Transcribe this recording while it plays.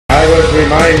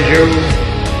remind you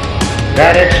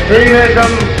that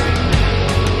extremism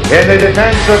in the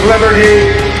defense of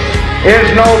liberty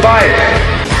is no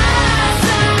vice.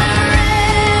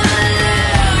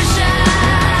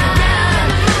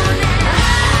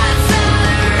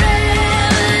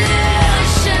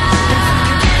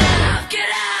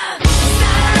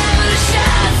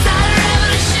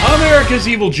 America's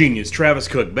evil genius, Travis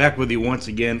Cook, back with you once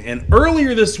again. And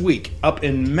earlier this week, up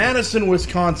in Madison,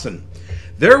 Wisconsin,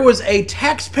 there was a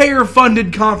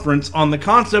taxpayer-funded conference on the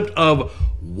concept of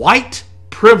white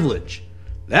privilege.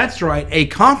 That's right, a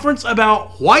conference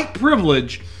about white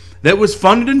privilege that was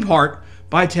funded in part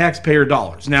by taxpayer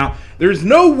dollars. Now, there's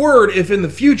no word if in the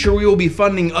future we will be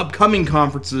funding upcoming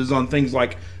conferences on things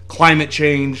like climate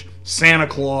change, Santa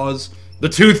Claus, the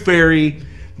Tooth Fairy,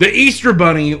 the Easter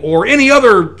Bunny, or any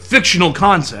other fictional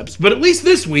concepts. But at least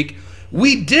this week,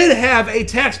 we did have a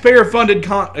taxpayer-funded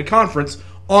conference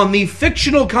on the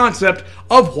fictional concept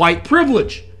of white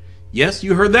privilege. Yes,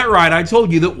 you heard that right. I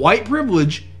told you that white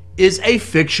privilege is a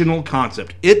fictional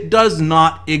concept. It does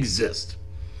not exist.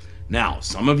 Now,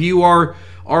 some of you are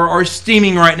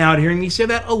steaming right now at hearing me say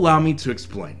that. Allow me to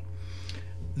explain.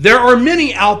 There are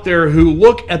many out there who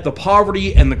look at the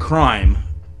poverty and the crime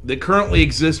that currently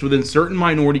exist within certain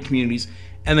minority communities,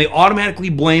 and they automatically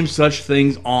blame such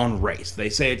things on race. They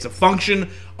say it's a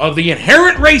function of the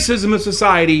inherent racism of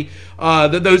society,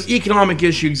 that those economic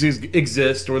issues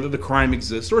exist, or that the crime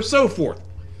exists, or so forth.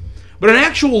 But an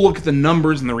actual look at the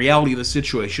numbers and the reality of the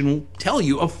situation will tell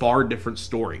you a far different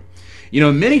story. You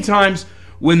know, many times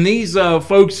when these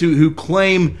folks who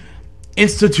claim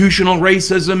institutional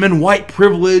racism and white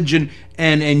privilege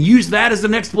and use that as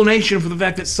an explanation for the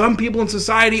fact that some people in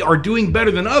society are doing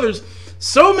better than others,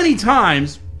 so many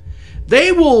times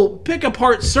they will pick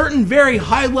apart certain very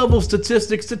high-level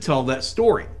statistics to tell that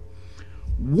story.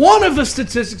 One of the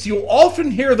statistics you'll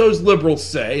often hear those liberals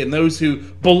say, and those who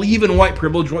believe in white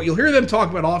privilege, what you'll hear them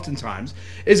talk about oftentimes,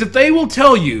 is that they will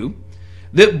tell you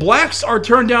that blacks are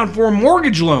turned down for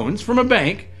mortgage loans from a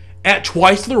bank at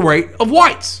twice the rate of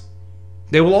whites.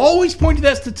 They will always point to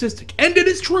that statistic, and it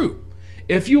is true.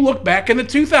 If you look back in the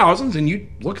 2000s and you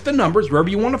look at the numbers, wherever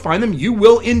you want to find them, you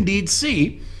will indeed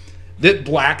see that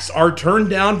blacks are turned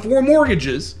down for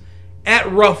mortgages at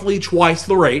roughly twice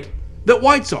the rate that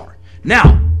whites are.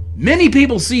 Now, many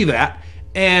people see that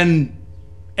and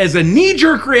as a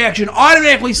knee-jerk reaction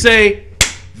automatically say,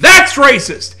 that's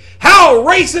racist. How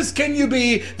racist can you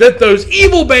be that those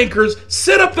evil bankers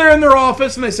sit up there in their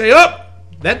office and they say, oh,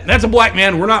 that's a black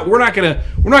man. We're not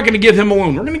gonna give him a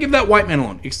loan. We're gonna give that white man a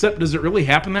loan. Except, does it really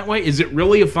happen that way? Is it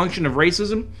really a function of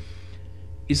racism?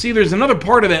 You see, there's another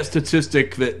part of that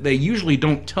statistic that they usually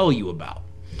don't tell you about.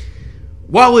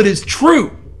 While it is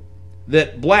true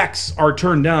that blacks are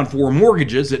turned down for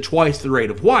mortgages at twice the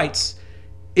rate of whites,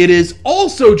 it is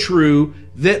also true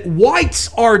that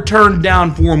whites are turned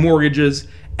down for mortgages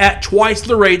at twice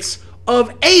the rates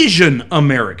of Asian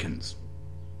Americans.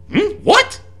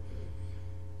 What?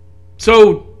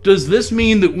 So, does this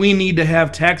mean that we need to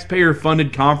have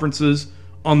taxpayer-funded conferences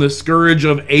on the scourge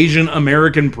of Asian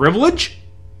American privilege?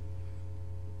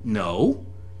 No.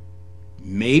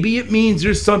 Maybe it means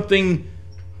there's something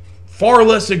far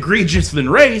less egregious than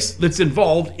race that's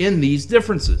involved in these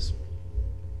differences.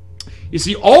 You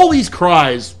see, all these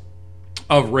cries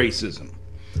of racism,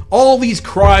 all these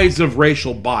cries of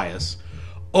racial bias,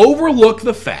 overlook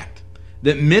the fact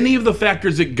that many of the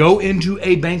factors that go into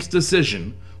a bank's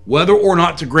decision whether or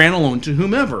not to grant a loan to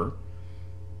whomever,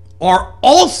 are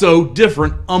also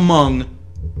different among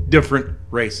different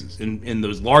races, in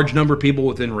those large number of people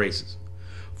within races.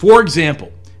 For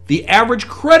example, the average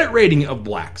credit rating of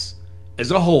blacks as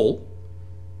a whole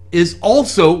is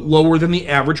also lower than the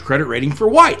average credit rating for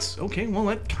whites. Okay, well,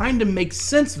 that kind of makes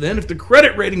sense then. If the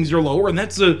credit ratings are lower, and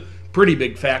that's a pretty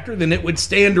big factor, then it would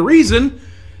stand to reason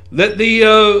that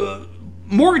the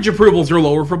mortgage approvals are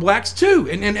lower for blacks too.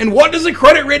 And what does a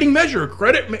credit rating measure? A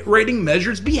credit rating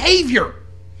measures behavior.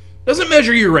 It doesn't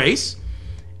measure your race.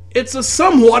 It's a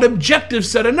somewhat objective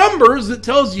set of numbers that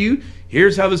tells you,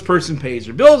 here's how this person pays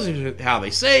their bills, here's how they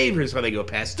save, here's how they go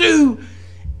past due.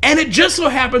 And it just so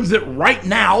happens that right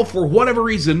now, for whatever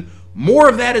reason, more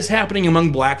of that is happening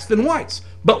among blacks than whites.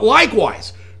 But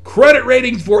likewise, credit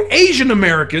ratings for Asian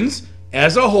Americans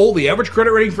as a whole, the average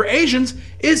credit rating for Asians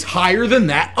is higher than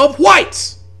that of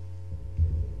whites.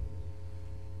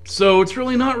 So it's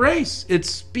really not race,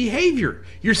 it's behavior.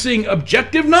 You're seeing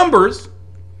objective numbers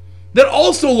that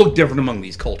also look different among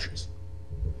these cultures.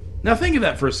 Now think of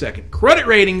that for a second. Credit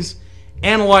ratings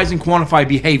analyze and quantify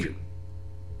behavior.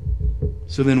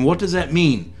 So then what does that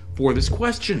mean for this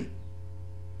question?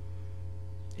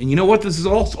 And you know what? This is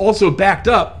also backed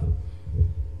up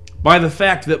by the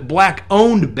fact that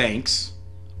black-owned banks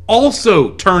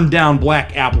also turn down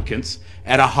black applicants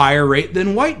at a higher rate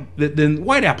than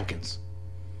white applicants.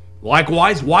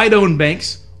 Likewise, white-owned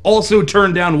banks also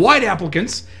turn down white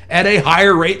applicants at a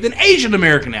higher rate than Asian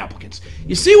American applicants.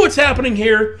 You see what's happening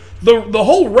here? The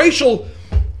whole racial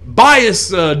bias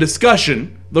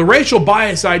discussion, the racial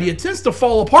bias idea tends to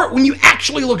fall apart when you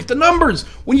actually look at the numbers,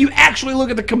 when you actually look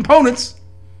at the components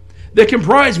that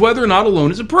comprise whether or not a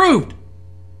loan is approved.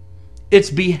 It's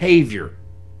behavior,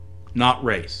 not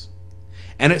race.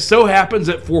 And it so happens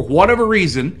that for whatever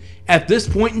reason, at this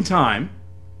point in time,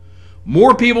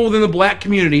 more people within the black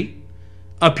community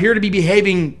appear to be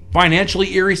behaving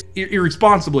financially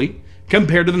irresponsibly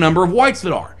compared to the number of whites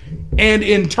that are. And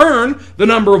in turn, the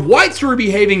number of whites who are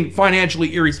behaving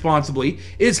financially irresponsibly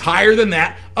is higher than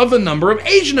that of the number of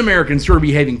Asian Americans who are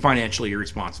behaving financially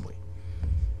irresponsibly.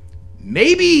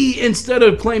 Maybe instead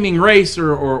of claiming race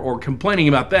or complaining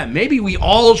about that, maybe we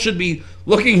all should be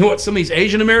looking at what some of these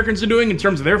Asian Americans are doing in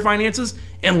terms of their finances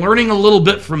and learning a little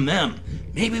bit from them.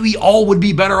 Maybe we all would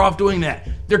be better off doing that.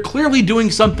 They're clearly doing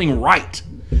something right.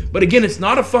 But again, it's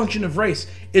not a function of race.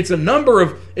 It's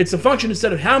a function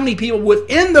instead of how many people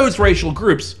within those racial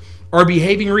groups are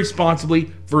behaving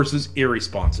responsibly versus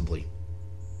irresponsibly.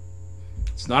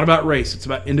 It's not about race. It's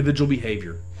about individual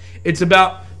behavior. It's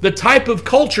about the type of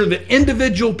culture that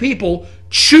individual people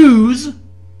choose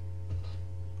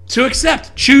to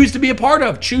accept, choose to be a part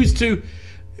of, choose to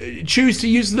use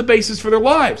as the basis for their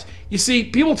lives. You see,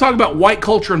 people talk about white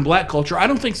culture and black culture. I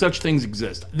don't think such things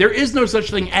exist. There is no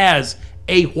such thing as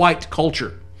a white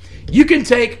culture. You can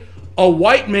take a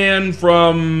white man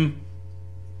from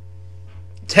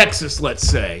Texas, let's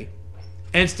say,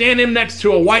 and stand him next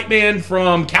to a white man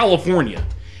from California,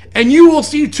 and you will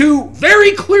see two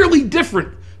very clearly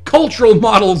different cultural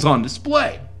models on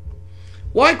display.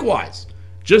 Likewise,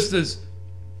 just as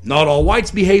not all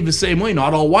whites behave the same way,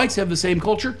 not all whites have the same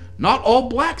culture, not all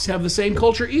blacks have the same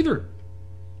culture either.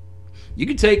 You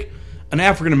could take an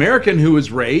African American who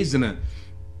was raised in an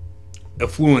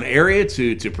affluent area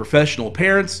to professional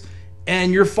parents,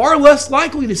 and you're far less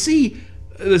likely to see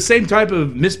the same type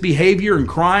of misbehavior and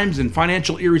crimes and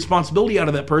financial irresponsibility out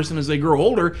of that person as they grow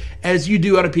older as you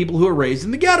do out of people who are raised in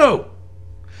the ghetto.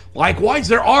 Likewise,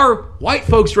 there are white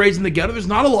folks raised in the ghetto. There's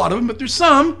not a lot of them, but there's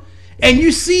some, and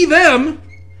you see them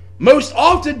most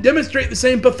often demonstrate the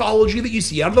same pathology that you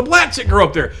see out of the blacks that grow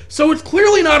up there. So it's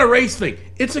clearly not a race thing.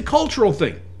 It's a cultural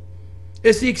thing.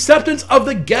 It's the acceptance of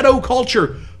the ghetto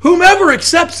culture, whomever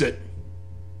accepts it,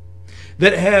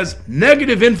 that has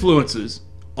negative influences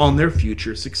on their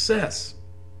future success.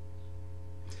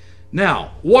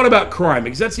 Now, what about crime?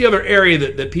 Because that's the other area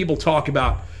that people talk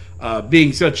about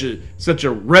being such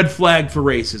a red flag for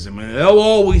racism. And they'll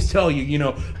always tell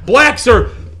you, blacks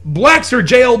are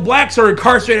jailed, blacks are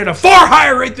incarcerated at a far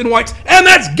higher rate than whites, and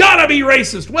that's gotta be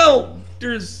racist. Well,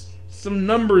 there's some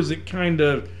numbers that kind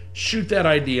of shoot that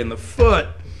idea in the foot.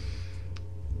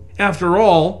 After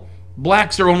all,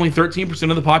 blacks are only 13%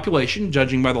 of the population,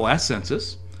 judging by the last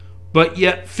census, but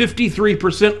yet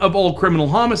 53% of all criminal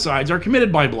homicides are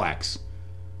committed by blacks.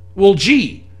 Well,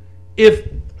 gee, if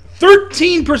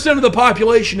 13% of the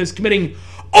population is committing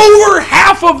over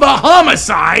half of the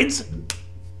homicides,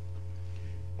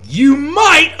 you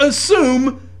might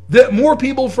assume that more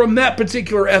people from that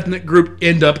particular ethnic group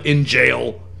end up in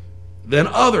jail than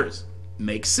others.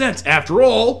 Makes sense. After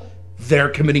all, they're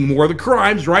committing more of the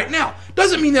crimes right now.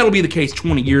 Doesn't mean that'll be the case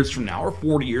 20 years from now or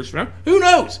 40 years from now. Who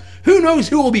knows? Who knows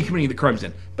who will be committing the crimes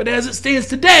then? But as it stands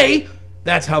today,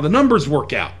 that's how the numbers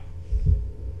work out.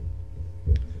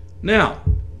 Now,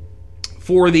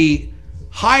 for the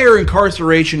higher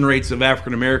incarceration rates of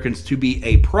African Americans to be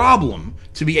a problem,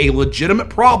 to be a legitimate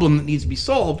problem that needs to be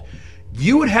solved,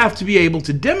 you would have to be able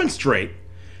to demonstrate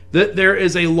that there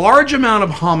is a large amount of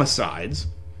homicides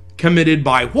committed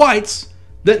by whites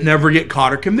that never get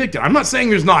caught or convicted. I'm not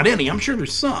saying there's not any. I'm sure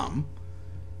there's some.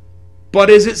 But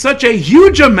is it such a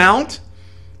huge amount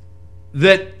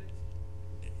that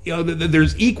that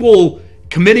there's equal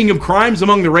committing of crimes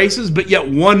among the races, but yet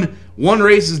one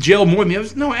race is jailed more than the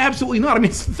others? No, absolutely not. I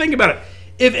mean, think about it.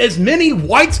 If as many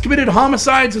whites committed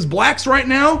homicides as blacks right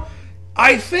now,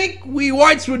 I think we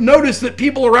whites would notice that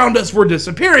people around us were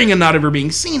disappearing and not ever being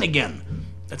seen again.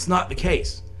 That's not the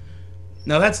case.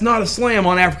 Now, that's not a slam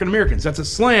on African Americans. That's a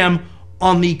slam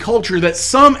on the culture that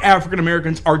some African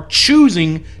Americans are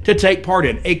choosing to take part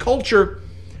in. A culture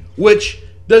which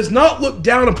does not look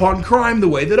down upon crime the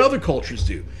way that other cultures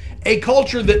do. A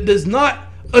culture that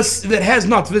has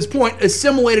not to this point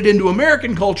assimilated into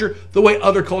American culture the way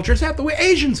other cultures have, the way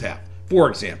Asians have, for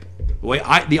example. The way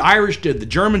the Irish did, the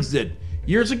Germans did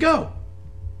years ago.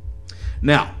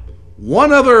 Now,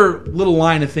 One other little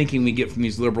line of thinking we get from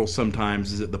these liberals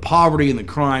sometimes is that the poverty and the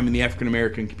crime in the African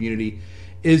American community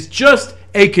is just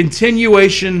a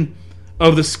continuation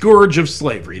of the scourge of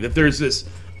slavery. That there's this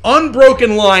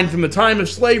unbroken line from the time of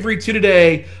slavery to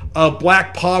today of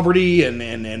black poverty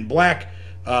and black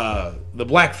the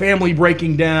black family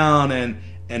breaking down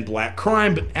and black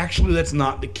crime, but actually that's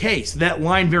not the case. That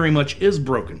line very much is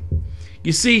broken.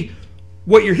 You see,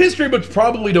 what your history books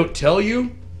probably don't tell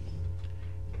you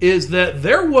is that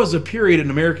there was a period in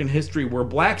American history where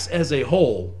blacks as a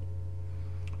whole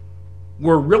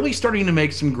were really starting to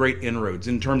make some great inroads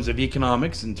in terms of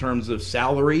economics, in terms of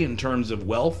salary, in terms of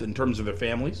wealth, in terms of their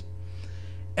families.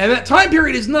 And that time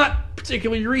period is not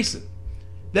particularly recent.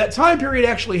 That time period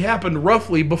actually happened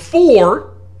roughly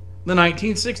before the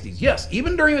 1960s. Yes,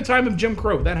 even during the time of Jim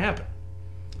Crow, that happened.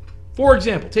 For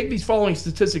example, take these following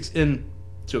statistics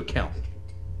into account.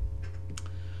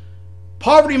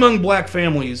 Poverty among black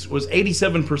families was 87%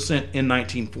 in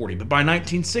 1940, but by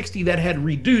 1960 that had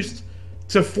reduced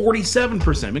to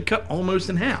 47%, it cut almost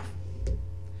in half.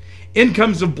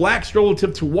 Incomes of blacks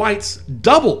relative to whites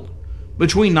doubled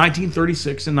between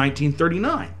 1936 and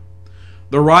 1939.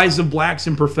 The rise of blacks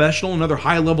in professional and other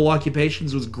high-level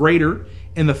occupations was greater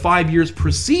in the 5 years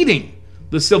preceding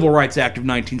the Civil Rights Act of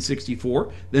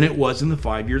 1964 than it was in the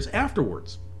 5 years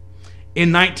afterwards.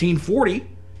 In 1940,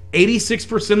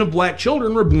 86% of black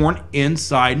children were born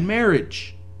inside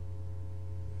marriage.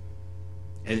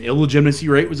 And the illegitimacy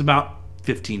rate was about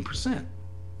 15%.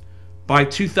 By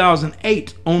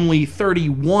 2008, only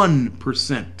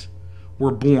 31%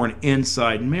 were born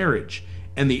inside marriage,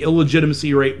 and the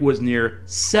illegitimacy rate was near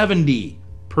 70%.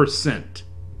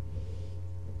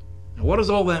 Now, what does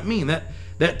all that mean?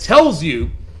 That tells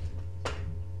you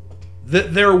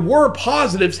that there were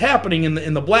positives happening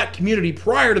in the black community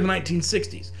prior to the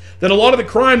 1960s. That a lot of the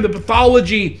crime, the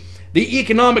pathology, the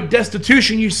economic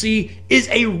destitution you see is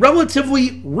a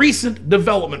relatively recent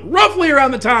development, roughly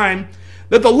around the time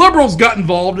that the liberals got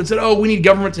involved and said, oh, we need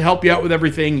government to help you out with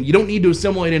everything. You don't need to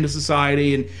assimilate into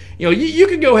society. And you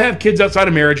can go have kids outside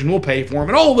of marriage and we'll pay for them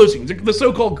and all of those things, the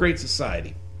so-called Great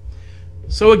Society.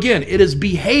 So again, it is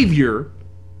behavior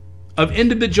of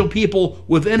individual people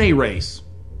within a race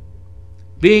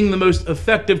being the most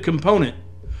effective component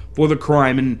for the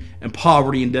crime and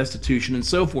poverty and destitution and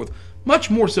so forth, much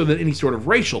more so than any sort of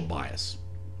racial bias.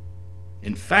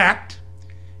 In fact,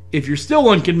 if you're still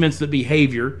unconvinced that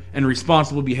behavior and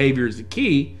responsible behavior is the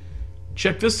key,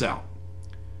 check this out.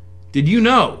 Did you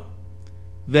know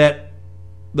that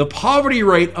the poverty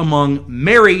rate among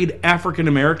married African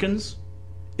Americans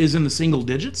is in the single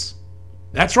digits?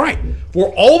 That's right.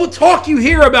 For all the talk you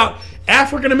hear about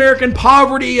African American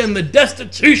poverty and the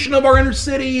destitution of our inner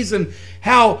cities and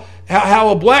how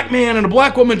a black man and a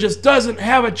black woman just doesn't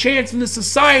have a chance in this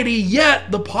society,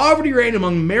 yet the poverty rate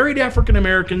among married African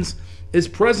Americans is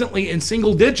presently in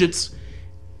single digits,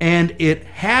 and it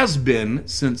has been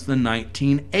since the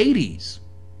 1980s.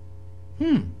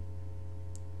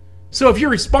 So if you're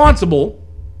responsible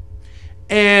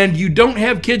and you don't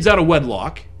have kids out of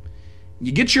wedlock,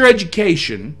 you get your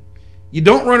education, you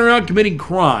don't run around committing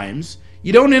crimes,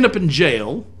 you don't end up in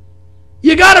jail,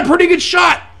 you got a pretty good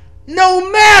shot, no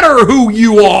matter who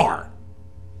you are.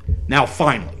 Now,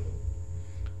 finally,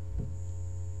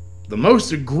 the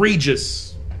most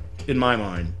egregious, in my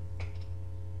mind,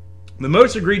 the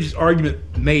most egregious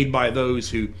argument made by those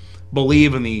who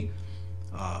believe in the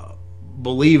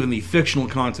fictional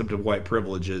concept of white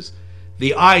privilege is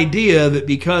the idea that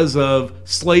because of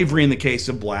slavery in the case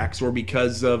of blacks, or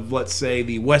because of, let's say,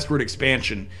 the westward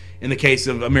expansion in the case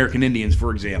of American Indians, for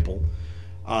example,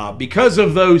 because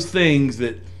of those things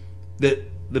that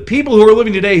the people who are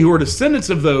living today, who are descendants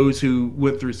of those who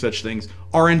went through such things,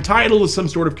 are entitled to some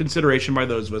sort of consideration by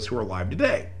those of us who are alive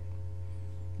today.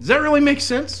 Does that really make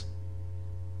sense?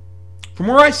 From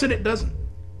where I sit, it doesn't.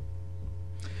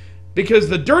 Because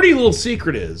the dirty little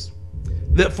secret is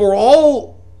that for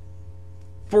all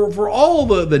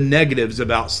the negatives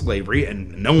about slavery,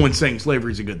 and no one's saying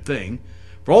slavery is a good thing,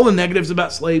 for all the negatives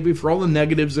about slavery, for all the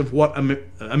negatives of what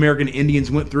American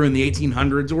Indians went through in the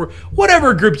 1800s, or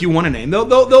whatever group you want to name,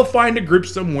 they'll find a group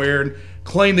somewhere and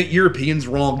claim that Europeans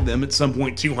wronged them at some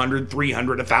point 200,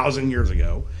 300, 1,000 years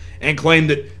ago, and claim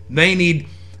that they need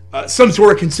some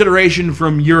sort of consideration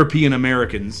from European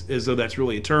Americans, as though that's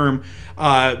really a term,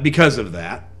 because of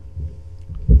that.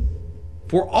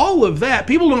 For all of that,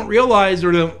 people don't realize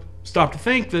or don't stop to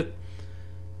think that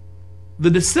the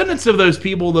descendants of those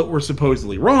people that were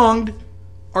supposedly wronged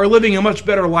are living a much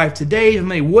better life today than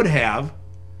they would have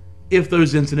if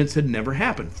those incidents had never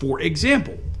happened. For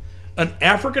example, an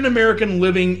African American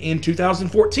living in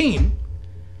 2014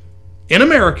 in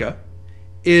America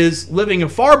is living a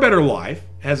far better life,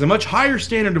 has a much higher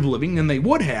standard of living than they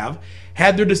would have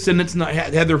had their descendants not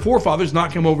had their forefathers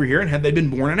not come over here and had they been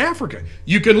born in Africa.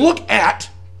 You can look at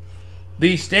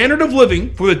the standard of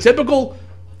living for the typical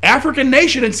African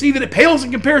nation and see that it pales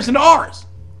in comparison to ours.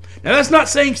 Now, that's not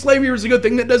saying slavery was a good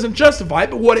thing. That doesn't justify it.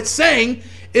 But what it's saying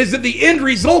is that the end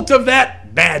result of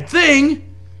that bad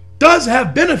thing does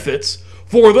have benefits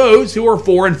for those who are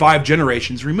 4 and 5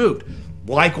 generations removed.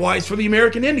 Likewise for the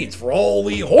American Indians, for all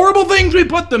the horrible things we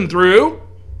put them through.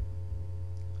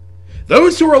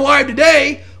 Those who are alive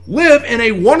today live in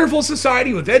a wonderful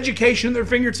society with education at their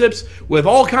fingertips, with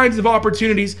all kinds of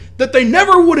opportunities that they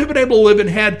never would have been able to live in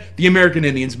had the American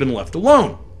Indians been left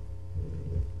alone.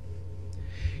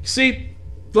 See,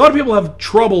 a lot of people have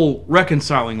trouble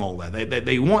reconciling all that.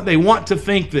 They want to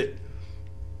think that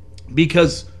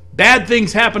because bad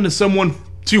things happened to someone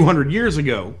 200 years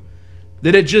ago,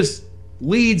 that it just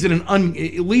leads in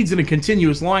a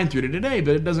continuous line through to today,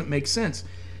 but it doesn't make sense.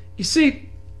 You see,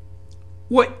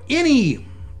 what any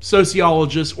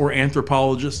sociologist or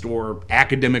anthropologist or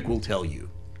academic will tell you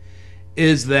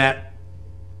is that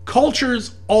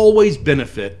cultures always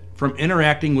benefit from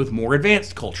interacting with more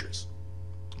advanced cultures.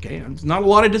 Okay, there's not a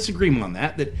lot of disagreement on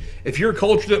that. That if you're a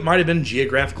culture that might have been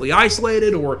geographically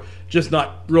isolated or just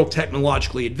not real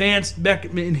technologically advanced back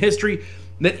in history,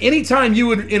 that anytime you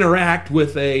would interact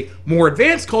with a more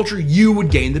advanced culture, you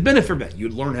would gain the benefit of that.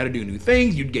 You'd learn how to do new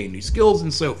things, you'd gain new skills,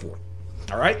 and so forth.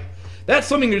 All right? That's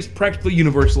something there's practically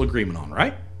universal agreement on,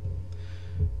 right?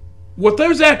 What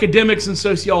those academics and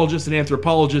sociologists and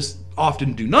anthropologists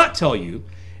often do not tell you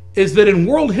is that in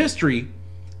world history,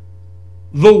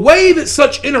 the way that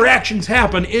such interactions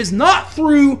happen is not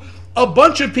through a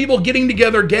bunch of people getting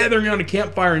together, gathering around a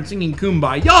campfire and singing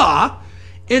Kumbaya.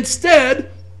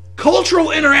 Instead,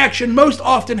 cultural interaction most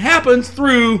often happens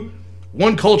through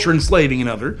one culture enslaving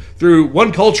another, through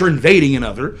one culture invading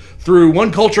another, through one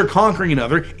culture conquering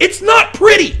another. It's not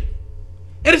pretty.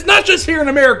 And it's not just here in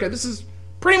America. This has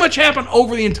pretty much happened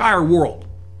over the entire world.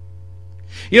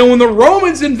 You know, when the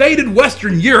Romans invaded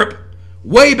Western Europe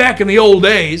way back in the old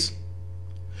days,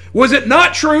 was it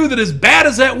not true that as bad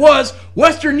as that was,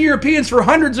 Western Europeans for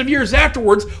hundreds of years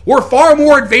afterwards were far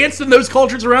more advanced than those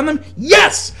cultures around them?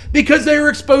 Yes, because they were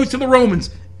exposed to the Romans.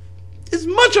 As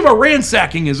much of a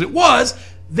ransacking as it was,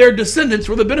 their descendants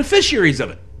were the beneficiaries of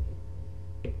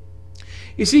it.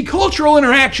 You see, cultural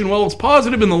interaction, while it's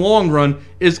positive in the long run,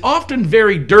 is often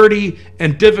very dirty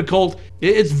and difficult.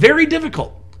 It's very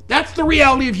difficult. That's the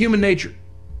reality of human nature.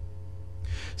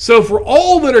 So for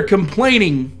all that are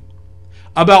complaining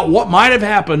about what might have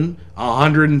happened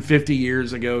 150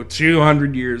 years ago,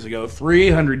 200 years ago,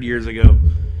 300 years ago,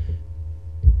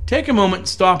 take a moment and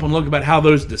stop and look about how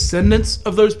those descendants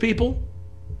of those people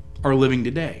are living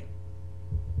today.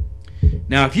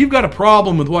 Now, if you've got a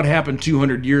problem with what happened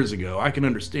 200 years ago, I can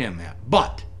understand that.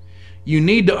 But you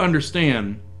need to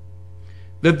understand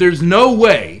that there's no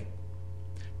way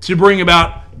to bring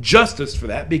about justice for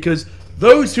that, because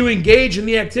those who engage in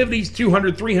the activities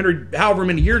 200, 300, however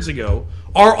many years ago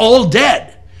are all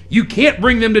dead. You can't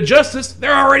bring them to justice.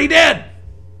 They're already dead.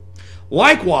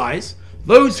 Likewise,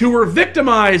 those who were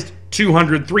victimized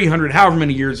 200, 300, however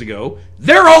many years ago,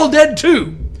 they're all dead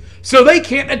too. So they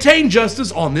can't attain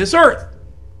justice on this earth.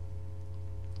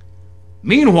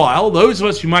 Meanwhile, those of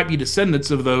us who might be descendants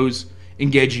of those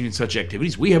engaging in such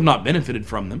activities, we have not benefited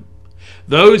from them.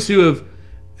 Those who have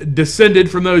descended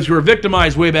from those who were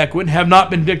victimized way back when have not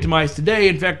been victimized today.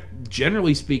 In fact,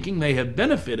 generally speaking, they have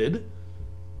benefited.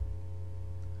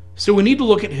 So we need to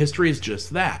look at history as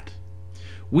just that.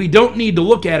 We don't need to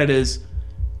look at it as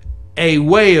a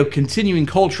way of continuing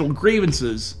cultural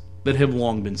grievances that have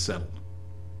long been settled.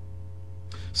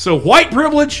 So white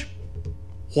privilege,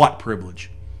 what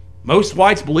privilege? Most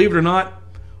whites, believe it or not,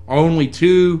 are only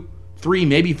 2, 3,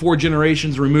 maybe 4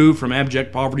 generations removed from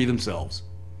abject poverty themselves.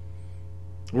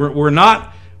 We're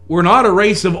not a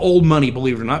race of old money,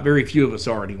 believe it or not. Very few of us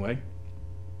are anyway.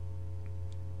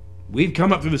 We've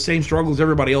come up through the same struggles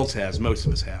everybody else has, most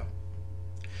of us have.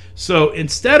 So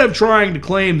instead of trying to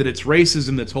claim that it's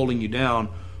racism that's holding you down,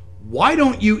 why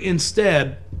don't you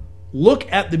instead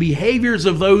look at the behaviors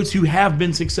of those who have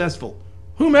been successful,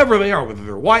 whomever they are, whether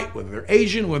they're white, whether they're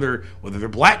Asian, whether they're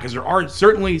black, because there are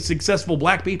certainly successful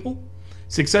black people,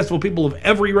 successful people of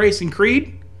every race and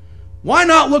creed. Why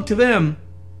not look to them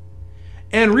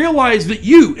and realize that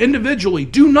you individually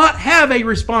do not have a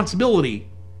responsibility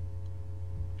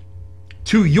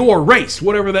to your race,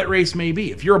 whatever that race may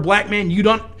be. If you're a black man, you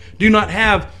do not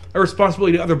have a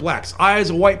responsibility to other blacks. I, as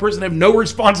a white person, have no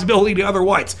responsibility to other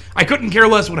whites. I couldn't care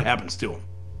less what happens to them.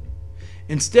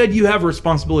 Instead, you have a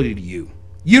responsibility to you.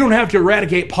 You don't have to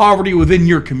eradicate poverty within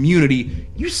your community.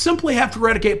 You simply have to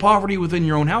eradicate poverty within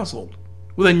your own household,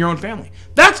 within your own family.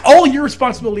 That's all your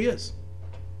responsibility is.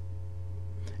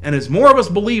 And as more of us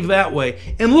believe that way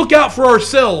and look out for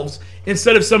ourselves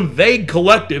instead of some vague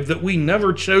collective that we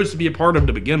never chose to be a part of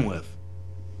to begin with,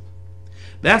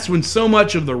 that's when so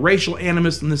much of the racial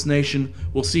animus in this nation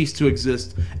will cease to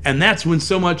exist. And that's when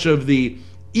so much of the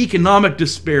economic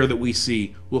despair that we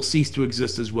see will cease to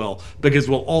exist as well, because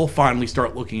we'll all finally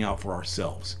start looking out for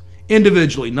ourselves.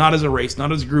 Individually, not as a race,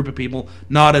 not as a group of people,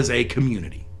 not as a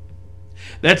community.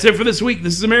 That's it for this week.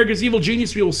 This is America's Evil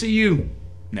Genius. We will see you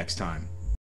next time.